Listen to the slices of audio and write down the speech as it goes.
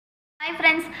Hi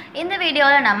friends, in the video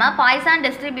நம்ம Poisson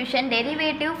distribution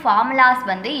derivative formulas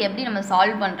வந்து எப்படி நம்ம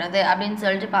solve பண்றது அப்படினு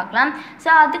சொல்லிட்டு பார்க்கலாம். So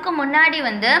அதுக்கு முன்னாடி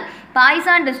வந்து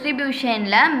Poisson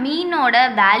distributionல mean ஓட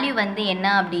value வந்து என்ன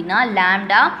அப்படினா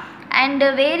lambda and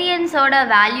variance ஓட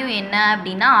value என்ன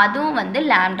அப்படினா அதுவும் வந்து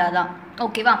lambda தான்.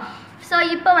 ஓகேவா? So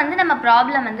இப்போ வந்து நம்ம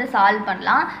ப்ராப்ளம் வந்து சால்வ்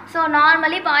பண்ணலாம். ஸோ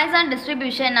நார்மலி பாய்சான்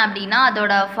டிஸ்ட்ரிபியூஷன் அப்படின்னா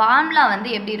அதோட ஃபார்முலா வந்து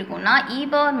எப்படி இருக்கும்னா e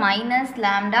power minus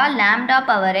lambda lambda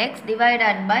power x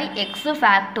divided by x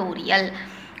factorial.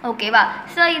 ஓகேவா?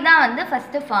 ஸோ இதான் வந்து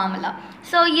ஃபஸ்ட்டு ஃபார்முலா.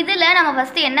 ஸோ இதில் நம்ம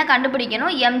ஃபஸ்ட்டு என்ன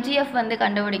கண்டுபிடிக்கணும், mgf வந்து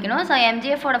கண்டுபிடிக்கணும். ஸோ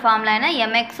mgf ஓட ஃபார்முலா என்ன,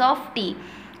 mx of t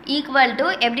equal to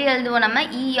எப்படி எழுதுவோம் நம்ம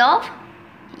e of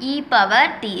e power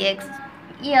tx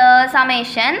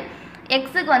summation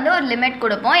எக்ஸுக்கு வந்து ஒரு லிமிட்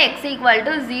கொடுப்போம். எக்ஸ் ஈக்குவல்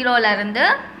டு 0லேருந்து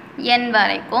n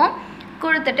வரைக்கும்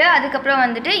கொடுத்துட்டு அதுக்கப்புறம்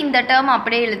வந்துட்டு இந்த டேர்ம்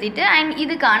அப்படியே எழுதிட்டு அண்ட்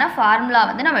இதுக்கான ஃபார்முலா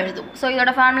வந்து நம்ம எழுதுவோம். ஸோ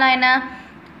இதோட ஃபார்முலா என்ன,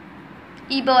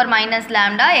 e power minus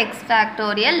lambda x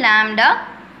factorial lambda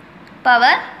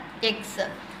power x.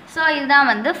 So இதுதான்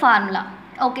வந்து ஃபார்முலா.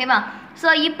 ஓகேவா? ஸோ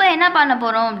இப்போ என்ன பண்ண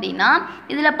போகிறோம் அப்படின்னா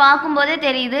இதில் பார்க்கும்போதே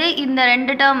தெரியுது இந்த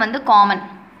ரெண்டு டேர்ம் வந்து காமன்.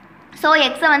 ஸோ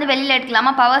எக்ஸை வந்து வெளியில்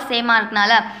எடுக்கலாமா, பவர் சேமாக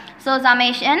இருக்கனால. So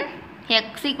summation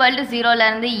x equal to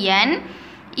 0லேருந்து n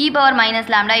e power minus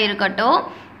lambda இருக்கட்டும்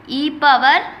e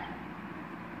power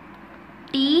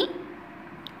t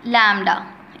lambda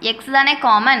x தானே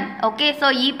common. Okay, so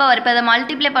e power இப்போ இதை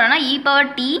மல்டிப்ளை பண்ணோன்னா e power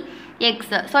t x.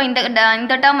 So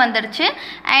இந்த டேர்ம் வந்துருச்சு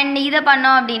அண்ட் இதை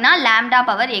பண்ணோம் அப்படின்னா lambda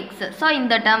power x. ஸோ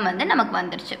இந்த டேர்ம் வந்து நமக்கு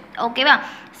வந்துருச்சு. ஓகேவா?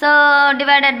 So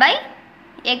divided by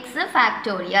x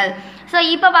factorial. So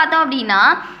இப்போ பார்த்தோம் அப்படின்னா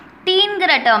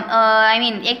டீங்கிற டேர்ம்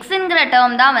எக்ஸுங்கிற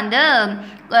டேர்ம் தான் வந்து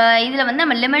இதில் வந்து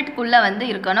நம்ம லிமிட்குள்ளே வந்து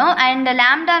இருக்கணும் அண்ட்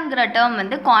லேம்டாங்கிற டேர்ம்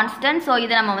வந்து கான்ஸ்டன்ட். ஸோ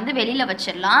இதை நம்ம வந்து வெளியில்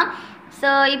வச்சிடலாம். ஸோ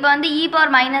இப்போ வந்து e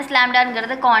power minus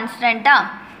லேம்டாங்கிறது கான்ஸ்டண்ட்டா.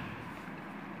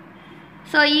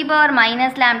 So e power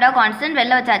minus lambda constant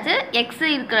வெளில வச்சாச்சு. எக்ஸ்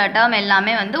இருக்கிற டேர்ம்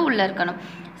எல்லாமே வந்து உள்ளே இருக்கணும்.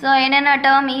 ஸோ என்னென்ன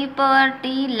term, e power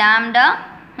t lambda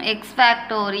X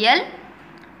factorial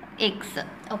X.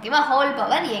 ஓகேவா? Whole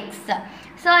power X.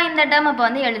 ஸோ இந்த டேர்ம் இப்போ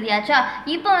வந்து எழுதியாச்சா.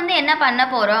 இப்போ வந்து என்ன பண்ண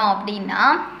போகிறோம் அப்படின்னா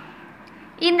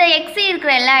இந்த எக்ஸ்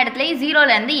இருக்கிற எல்லா இடத்துலையும்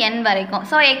 0லேருந்து n வரைக்கும்.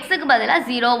 ஸோ எக்ஸுக்கு பதிலாக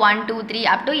 0 1 2 3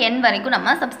 அப் டு n வரைக்கும்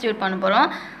நம்ம சப்ஸ்டியூட் பண்ண போகிறோம்.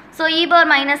 So e power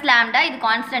minus lambda இது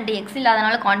கான்ஸ்டன்ட், எக்ஸ்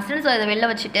இல்லாதனால கான்ஸ்டன்ட். ஸோ இதை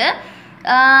வெளில வச்சுட்டு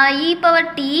e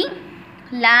power t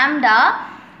lambda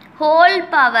whole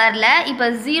பவரில் இப்போ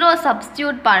 0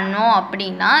 சப்ஸ்டியூட் பண்ணோம்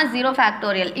அப்படின்னா 0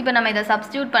 ஃபேக்டோரியல். இப்போ நம்ம இதை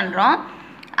சப்ஸ்டியூட் பண்ணுறோம்.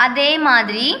 அதே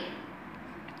மாதிரி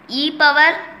e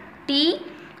power t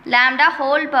lambda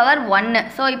whole power 1.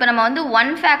 So இப்போ நம்ம வந்து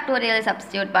 1 ஃபேக்டோரியல்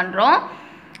சப்ஸ்டியூட் பண்ணுறோம்.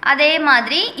 அதே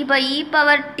மாதிரி இப்போ e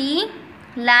பவர் t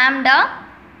lambda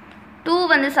 2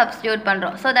 வந்து சப்ஸ்டியூட்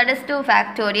பண்ணுறோம். So that is 2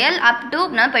 factorial up to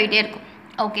நான் போயிட்டே இருக்கும்.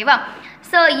 ஓகேவா?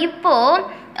 ஸோ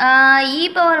இப்போது e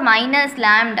power minus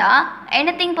lambda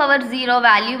anything power 0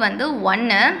 value வந்து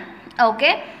 1.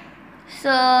 ஓகே,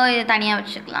 ஸோ இதை தனியாக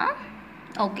வச்சுக்கலாம்.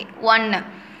 ஓகே, 1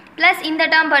 ப்ளஸ் இந்த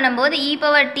டேர்ம் பண்ணும்போது e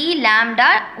power t lambda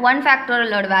 1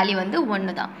 ஃபேக்டோரியலோட value வந்து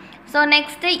 1 தான். So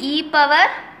next e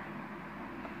power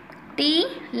t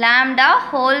lambda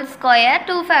whole square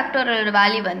 2 ஃபேக்டோரியலோட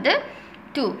value வந்து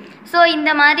 2. ஸோ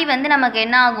இந்த மாதிரி வந்து நமக்கு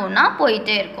என்ன ஆகும்னா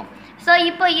போயிட்டே இருக்கும். ஸோ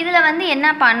இப்போ இதில் வந்து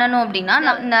என்ன பண்ணணும் அப்படின்னா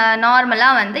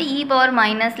நார்மலாக வந்து e பவர்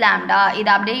மைனஸ் லேம்டா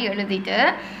இதை அப்படியே எழுதிட்டு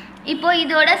இப்போது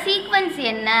இதோட சீக்வன்ஸ்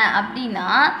என்ன அப்படின்னா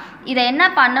இதை என்ன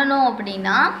பண்ணணும்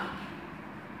அப்படின்னா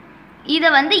இதை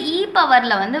வந்து e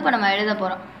பவரில் வந்து இப்போ நம்ம எழுத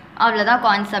போகிறோம். அவ்வளோதான்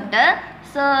கான்செப்டு.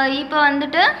 ஸோ இப்போ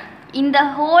வந்துட்டு இந்த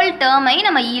ஹோல் டேர்மை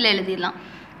நம்ம ஈயில் எழுதிடலாம்.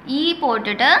 e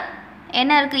போட்டுட்டு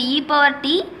என்ன இருக்குது, e power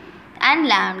t and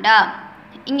lambda.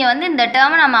 இங்கே வந்து இந்த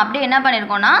டேர்மை நம்ம அப்படியே என்ன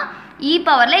பண்ணியிருக்கோம்னா e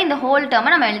பவரில் இந்த ஹோல்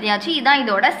டேர்மை நம்ம எழுதியாச்சு. இதுதான்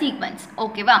இதோட சீக்வன்ஸ்.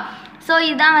 ஓகேவா? ஸோ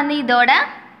இதுதான் வந்து இதோட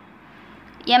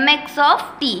mx of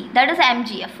t, that is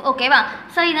mgf. ஓகேவா?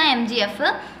 ஸோ இதுதான் mgf.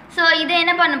 ஸோ இதை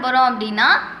என்ன பண்ண போகிறோம் அப்படின்னா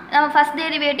நம்ம first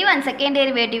derivative and second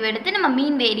derivative எடுத்து நம்ம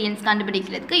மீன் வேரியன்ஸ்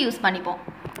கண்டுபிடிக்கிறதுக்கு யூஸ் பண்ணிப்போம்.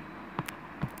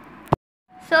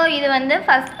 ஸோ இது வந்து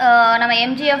ஃபஸ்ட் நம்ம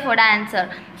mgfோட ஆன்சர்.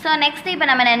 ஸோ நெக்ஸ்ட்டு இப்போ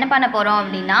நம்ம என்ன பண்ண போகிறோம்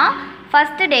அப்படின்னா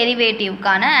ஃபஸ்ட்டு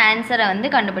டெரிவேட்டிவ்க்கான ஆன்சரை வந்து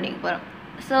கண்டுபிடிக்க போகிறோம்.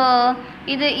 ஸோ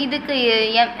இதுக்கு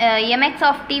mx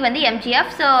of t வந்து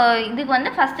mgf. ஸோ இதுக்கு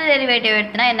வந்து ஃபஸ்ட்டு டெரிவேட்டிவ்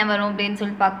எடுத்துனா என்ன வரும் அப்படின்னு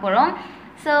சொல்லிட்டு பார்க்க போகிறோம்.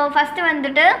 ஸோ ஃபஸ்ட்டு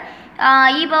வந்துட்டு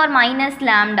e power minus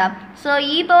lambda. So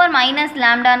e power minus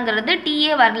லேம்டாங்கிறது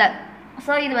டீயே வரல.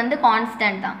 ஸோ இது வந்து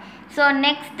கான்ஸ்டன்ட் தான். ஸோ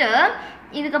நெக்ஸ்ட்டு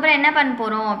இதுக்கப்புறம் என்ன பண்ண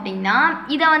போகிறோம் அப்படின்னா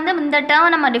இதை வந்து இந்த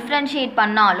டேர்ம் நம்ம டிஃப்ரென்ஷியேட்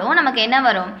பண்ணாலும் நமக்கு என்ன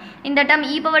வரும், இந்த டேர்ம்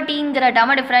e பவர் டீங்கிற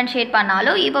டேர்மை டிஃப்ரென்ஷியேட்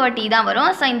பண்ணாலும் e பவர் t தான்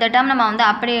வரும். ஸோ இந்த டேர்ம் நம்ம வந்து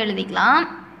அப்படியே எழுதிக்கலாம்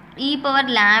e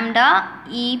power lambda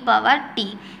e power t.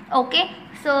 Okay,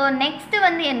 so next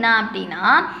வந்து என்ன அப்படின்னா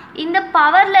இந்த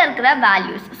பவரில் இருக்கிற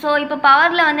வேல்யூஸ். ஸோ இப்போ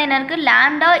பவரில் வந்து என்ன இருக்குது,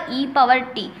 lambda e power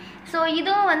D. So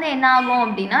இதுவும் வந்து என்ன ஆகும்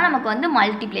அப்படின்னா நமக்கு வந்து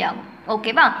மல்டிப்ளை ஆகும்.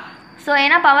 ஓகேவா? ஸோ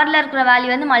ஏன்னா பவரில் இருக்கிற வேல்யூ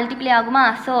வந்து மல்டிப்ளை ஆகுமா.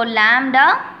 So lambda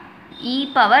e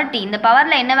power D, இந்த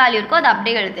பவரில் என்ன வேல்யூ இருக்கோ அதை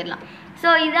அப்படியே எழுதிடலாம்.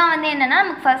 ஸோ இதான் வந்து என்னென்னா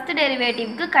நமக்கு ஃபஸ்ட்டு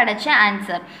டெரிவேட்டிவ்க்கு கிடைச்ச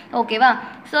ஆன்சர். ஓகேவா?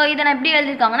 ஸோ இதை நான் எப்படி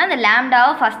எழுதியிருக்காங்கன்னா இந்த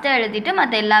லாம்டாவை ஃபஸ்ட்டு எழுதிட்டு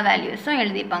மற்ற எல்லா வேல்யூஸும்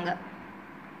எழுதியிருப்பாங்க.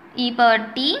 E power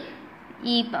D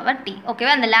e power D.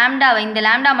 ஓகேவா? இந்த லாம்டா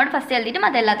மட்டும் ஃபஸ்ட்டு எழுதிட்டு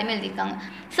மற்ற எல்லாத்தையுமே எழுதியிருக்காங்க.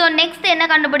 ஸோ நெக்ஸ்ட் என்ன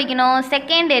கண்டுபிடிக்கணும்,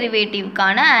 செகண்ட்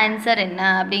டெரிவேட்டிவ்க்கான ஆன்சர் என்ன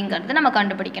அப்படிங்கிறது நம்ம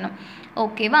கண்டுபிடிக்கணும்.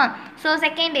 ஓகேவா? ஸோ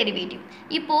செகண்ட் டெரிவேட்டிவ்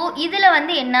இப்போது இதில்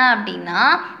வந்து என்ன அப்படின்னா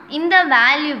இந்த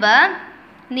வேல்யூவை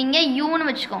நீங்கள் யூன்னு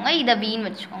வச்சுக்கோங்க, இதை வின்னு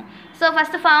வச்சுக்கோங்க. ஸோ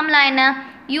ஃபஸ்ட்டு ஃபார்முலா என்ன,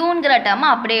 யூங்கிற டேர்மை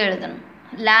அப்படியே எழுதணும்,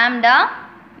 lambda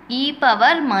e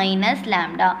power minus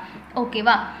lambda.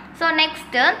 ஓகேவா? ஸோ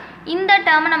நெக்ஸ்ட்டு இந்த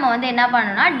டேர்மை நம்ம வந்து என்ன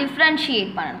பண்ணணும்னா டிஃப்ரென்ஷியேட்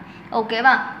பண்ணணும்.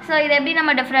 ஓகேவா? ஸோ இதை எப்படி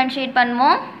நம்ம டிஃப்ரென்ஷியேட்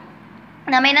பண்ணுவோம்,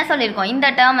 நம்ம என்ன சொல்லியிருக்கோம், இந்த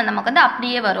டேர்ம் நமக்கு வந்து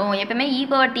அப்படியே வரும். எப்பவுமே இ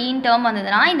பவர் டீன் டேர்ம்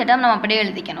வந்ததுன்னா இந்த டேர்ம் நம்ம அப்படியே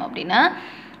எழுதிக்கணும் அப்படின்னு.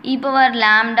 E power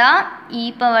lambda e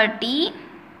power D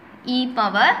e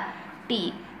power D.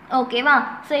 ஓகேவா?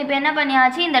 ஸோ இப்போ என்ன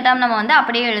பண்ணியாச்சு, இந்த டேர்ம் நம்ம வந்து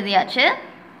அப்படியே எழுதியாச்சு.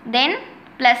 தென்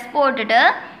ப்ளஸ் போட்டுட்டு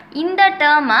இந்த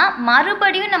டேர்மை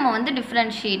மறுபடியும் நம்ம வந்து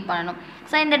டிஃப்ரென்ஷியேட் பண்ணணும்.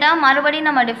 ஸோ இந்த டேர்ம் மறுபடியும்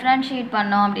நம்ம டிஃப்ரென்ஷியேட்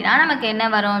பண்ணோம் அப்படின்னா நமக்கு என்ன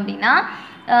வரும் அப்படின்னா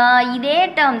இதே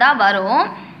டேர்ம் தான் வரும்.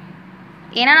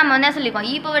 ஏன்னா நம்ம வந்து சொல்லியிருக்கோம்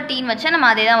இ பவர் டீன்னு வச்சா நம்ம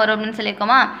அதே தான் வரும் அப்படின்னு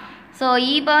சொல்லியிருக்கோமா. So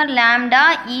e power lambda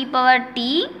e power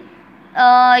D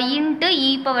into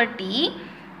e power D.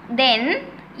 தென்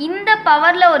இந்த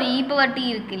பவரில் ஒரு இ பவர் டி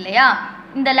இருக்குது இல்லையா,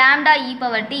 இந்த லாம்டா இ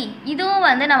பவர் டி, இதுவும்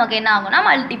வந்து நமக்கு என்ன ஆகும்னா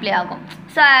மல்டிப்ளை ஆகும்.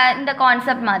 ஸோ இந்த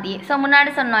கான்செப்ட் மாதிரியே, ஸோ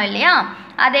முன்னாடி சொன்னோம் இல்லையா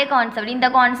அதே கான்செப்ட், இந்த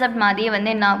கான்செப்ட் மாதிரியே வந்து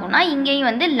என்ன ஆகும்னா இங்கேயும்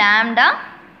வந்து லாம்டா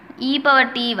இ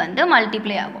பவர் டி வந்து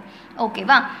மல்டிப்ளை ஆகும்.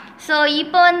 ஓகேவா? ஸோ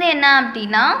இப்போ வந்து என்ன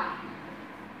அப்படின்னா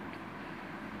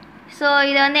ஸோ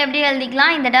இதை வந்து எப்படி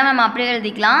எழுதிக்கலாம், இந்த டைம் நம்ம அப்படியே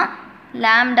எழுதிக்கலாம்,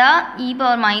 lambda e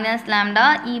power minus lambda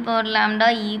e power lambda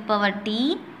e power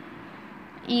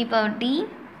D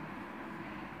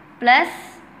plus.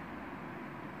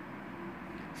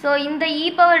 So இந்த இ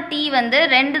பவர் டி வந்து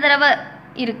 2 தடவை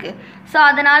இருக்குது. ஸோ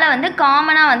அதனால் வந்து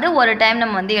காமனாக வந்து ஒரு டைம்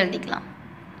நம்ம வந்து எழுதிக்கலாம்.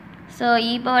 ஸோ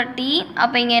இ பவர் டி,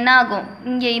 அப்போ இங்கே என்ன ஆகும்,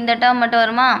 இங்கே இந்த டேர்ம் மட்டும்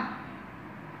வருமா,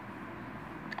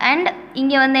 அண்ட்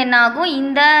இங்கே வந்து என்ன ஆகும்,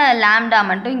 இந்த லாம்டா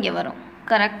மட்டும் இங்கே வரும்.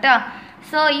 கரெக்டாக?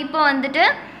 ஸோ இப்போ வந்துட்டு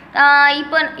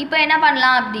இப்போ என்ன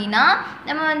பண்ணலாம் அப்படின்னா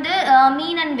நம்ம வந்து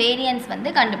மீன் அண்ட் வேரியன்ஸ் வந்து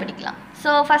கண்டுபிடிக்கலாம்.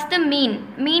 ஸோ ஃபஸ்ட்டு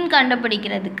மீன்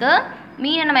கண்டுபிடிக்கிறதுக்கு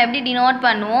மீனை நம்ம எப்படி டினோட்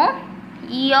பண்ணுவோம்,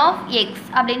 இ ஆஃப் எக்ஸ்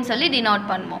அப்படின்னு சொல்லி டினோட்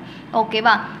பண்ணுவோம்.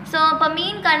 ஓகேவா? ஸோ இப்போ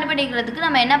மீன் கண்டுபிடிக்கிறதுக்கு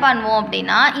நம்ம என்ன பண்ணுவோம்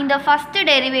அப்படின்னா இந்த ஃபஸ்ட்டு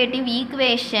டெரிவேட்டிவ்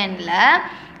ஈக்குவேஷனில்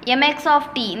mx of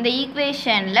t, இந்த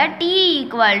ஈக்குவேஷனில் t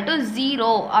ஈக்குவல் டு 0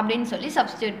 அப்படின்னு சொல்லி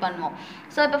சப்ஸ்டியூட் பண்ணுவோம்.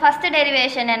 ஸோ இப்போ ஃபஸ்ட்டு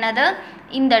டெரிவேஷன் என்னது,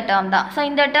 இந்த டேர்ம் தான். ஸோ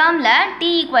இந்த டேர்மில் t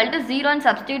ஈக்குவல் டு 0ன்னு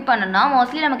சப்ஸ்டியூட் பண்ணோம்னா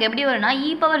மோஸ்ட்லி நமக்கு எப்படி வரும்னா இ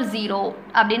பவர் 0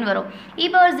 அப்படின்னு வரும். இ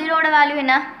பவர் 0ஓட வேல்யூ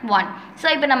என்ன, 1. ஸோ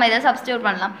இப்போ நம்ம இதை சப்ஸ்டியூட்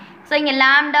பண்ணலாம். ஸோ இங்கே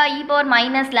lambda e power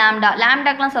minus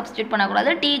லாம்டாக்கெலாம் substitute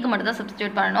பண்ணக்கூடாது, டீக்கு மட்டும் தான்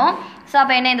சப்ஸ்டியூட் பண்ணணும். ஸோ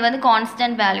அப்போ என்ன, இது வந்து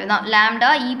கான்ஸ்டன்ட் வேல்யூ தான், lambda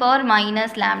e power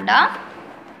minus lambda.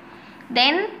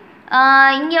 தென்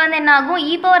இங்கே வந்து என்ன ஆகும்,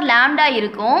 இ பவர் லாம்டா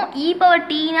இருக்கும், இ பவர்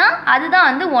டீனா அதுதான்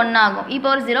வந்து 1 ஆகும், இ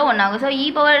பவர் 0 1 ஆகும். ஸோ இ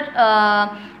பவர்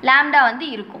லாம்டா வந்து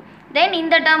இருக்கும். தென்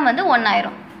இந்த டேர்ம் வந்து 1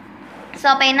 ஆயிரும். ஸோ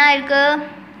அப்போ என்ன இருக்குது,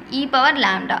 e power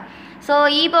lambda. So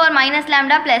e power minus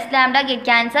lambda plus lambda get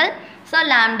cancel. So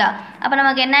lambda, அப்போ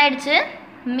நமக்கு என்ன ஆயிடுச்சு,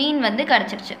 மீன் வந்து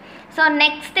கிடச்சிருச்சு. ஸோ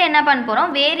நெக்ஸ்ட்டு என்ன பண்ண போகிறோம்,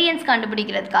 வேரியன்ஸ்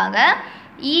கண்டுபிடிக்கிறதுக்காக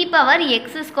இ பவர்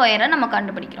எக்ஸ் ஸ்கொயரை நம்ம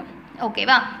கண்டுபிடிக்கிறோம்.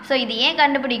 ஓகேவா? ஸோ இது ஏன்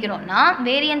கண்டுபிடிக்கிறோம்னா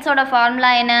வேரியன்ஸோட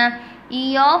ஃபார்முலா என்ன, இ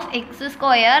of X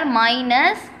square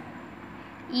minus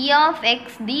E of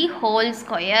X the whole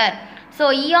square. So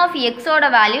E of எக்ஸோட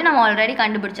வேல்யூ நம்ம ஆல்ரெடி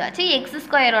கண்டுபிடிச்சாச்சு, எக்ஸ்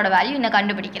ஸ்கொயரோட வேல்யூ இன்னும்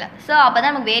கண்டுபிடிக்கல. ஸோ அப்போ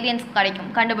தான் நமக்கு வேரியன்ஸ்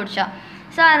கிடைக்கும் கண்டுபிடிச்சா.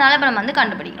 ஸோ அதனால் இப்போ நம்ம வந்து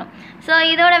கண்டுபிடிக்கிறோம். ஸோ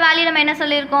இதோட வேல்யூ நம்ம என்ன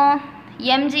சொல்லியிருக்கோம்,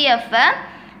 எம்ஜிஎஃப்பை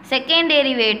செகண்ட்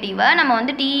டெரிவேட்டிவை நம்ம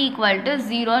வந்து t ஈக்குவல் டு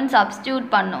 0ன்னு சப்ஸ்டியூட்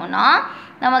பண்ணோன்னா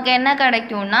நமக்கு என்ன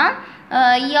கிடைக்கும்னா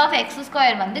இ ஆஃப் எக்ஸ்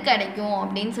ஸ்கொயர் வந்து கிடைக்கும்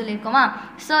அப்படின்னு சொல்லியிருக்கோமா.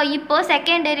 ஸோ இப்போது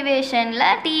second டெரிவேஷனில்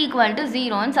t equal to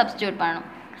 0ன்னு substitute பண்ணணும்.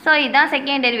 ஸோ இதுதான்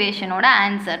செகண்ட் டெரிவேஷனோட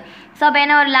ஆன்சர். ஸோ அப்போ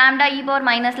என்ன ஒரு lambda e power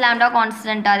minus lambda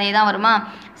constant அதே தான் வருமா.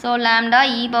 So lambda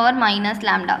e power minus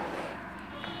lambda.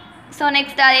 So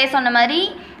next அதே சொன்ன மாதிரி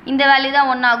இந்த வேல்யூ தான்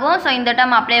 1 ஆகும். ஸோ இந்த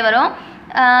டேர்ம் அப்படியே வரும்,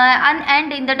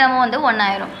 அண்ட் இந்த டேர்மும் வந்து 1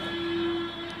 ஆயிரும்.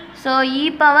 ஸோ இ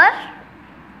பவர்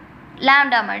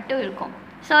லாம்டா மட்டும் இருக்கும்.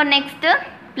 So next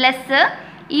plus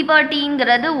e power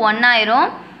டீங்கிறது 1 ஆயிரும்.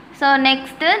 So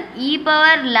next e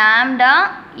power lambda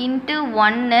into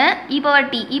 1 e power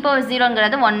t e power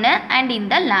 0ங்கிறது 1 and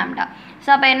இந்த லாம்டா. ஸோ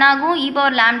அப்போ என்ன ஆகும் e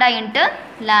power lambda into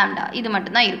lambda இது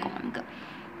மட்டும்தான் இருக்கும் நமக்கு.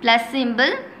 Plus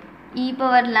symbol e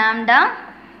power lambda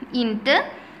into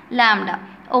lambda.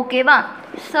 ஓகேவா?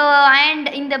 ஸோ அண்ட்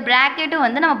இந்த ப்ராக்கெட்டும்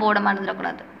வந்து நம்ம போட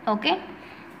மறந்துடக்கூடாது. ஓகே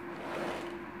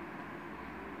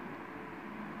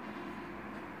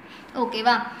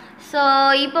ஓகேவா? ஸோ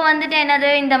இப்போ வந்துட்டு என்னது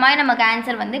இந்த மாதிரி நமக்கு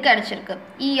ஆன்சர் வந்து கிடச்சிருக்கு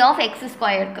e ஆஃப் எக்ஸ்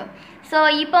ஸ்கொயருக்கு. ஸோ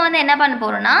இப்போ வந்து என்ன பண்ண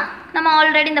போகிறோன்னா நம்ம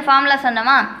ஆல்ரெடி இந்த ஃபார்முலா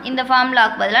சொன்னோமா, இந்த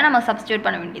ஃபார்முலாவுக்கு பதிலாக நம்ம சப்ஸ்டியூட்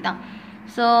பண்ண வேண்டியதான்.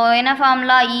 ஸோ என்ன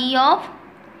formula e of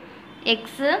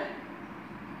x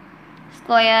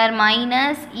square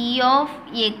minus e of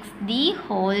X the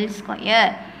whole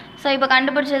square. So இப்போ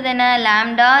கண்டுபிடிச்சது என்ன,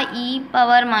 lambda e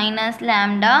power minus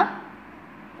lambda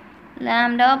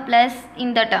plus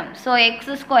இந்த டேர்ம். ஸோ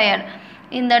எக்ஸ் ஸ்கொயர்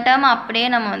இந்த டேர்ம் அப்படியே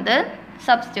நம்ம வந்து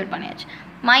சப்ஸ்டியூட் பண்ணியாச்சு.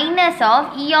 Minus of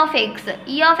e of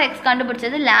X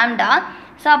கண்டுபிடிச்சது லாம்டா.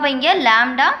 ஸோ அப்போ இங்கே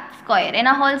லாம்டா ஸ்கொயர்,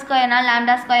 ஏன்னா ஹோல் ஸ்கொயர்னால்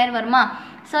லாம்டா ஸ்கொயர் வருமா.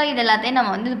 ஸோ இது எல்லாத்தையும்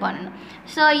நம்ம வந்து இது பண்ணணும்.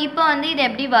 ஸோ இப்போ வந்து இது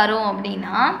எப்படி வரும்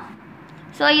அப்படின்னா,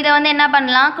 ஸோ இதை வந்து என்ன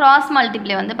பண்ணலாம், கிராஸ்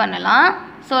மல்டிப்ளை வந்து பண்ணலாம்.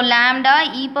 So lambda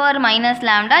e power minus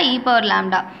lambda e power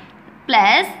lambda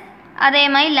plus அதே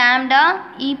மாதிரி lambda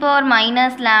e power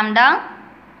minus lambda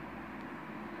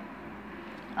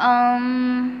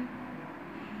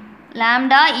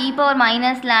lambda e power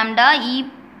minus lambda e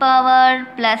power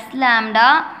plus lambda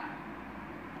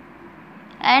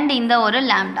and இந்த ஒரு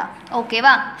லாம்டா.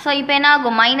 ஓகேவா? ஸோ இப்போ என்ன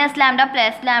ஆகும், minus lambda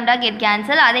plus lambda get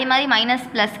cancel, அதே மாதிரி மைனஸ்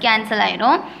ப்ளஸ் கேன்சல்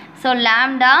ஆயிரும். ஸோ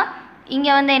லாம்டா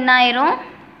இங்கே வந்து என்ன ஆயிரும்,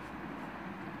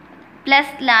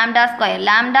 plus lambda square,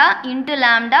 lambda into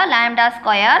lambda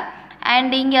square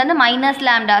and இங்கே வந்து மைனஸ்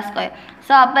லாம்டா ஸ்கொயர்.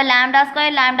 ஸோ அப்போ லாம்டா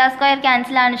ஸ்கொயர்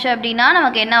கேன்சல் ஆனிச்சு அப்படின்னா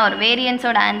நமக்கு என்ன வரும்,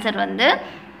 வேரியன்ஸோட ஆன்சர் வந்து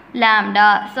லாம்டா.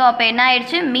 ஸோ அப்போ என்ன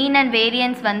ஆயிடுச்சு, மீன் அண்ட்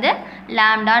வேரியன்ஸ் வந்து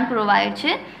லாம்டான்னு ப்ரூவ்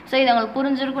ஆயிடுச்சு. ஸோ இது உங்களுக்கு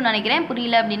புரிஞ்சிருக்குன்னு நினைக்கிறேன்.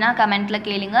 புரியல அப்படின்னா கமெண்ட்டில்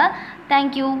கேளுங்க.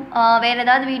 தேங்க்யூ. வேறு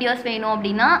ஏதாவது வீடியோஸ் வேணும்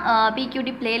அப்படின்னா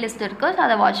பிக்யூடி பிளேலிஸ்ட் இருக்குது, ஸோ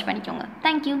அதை வாட்ச் பண்ணிக்கோங்க.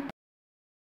 தேங்க்யூ.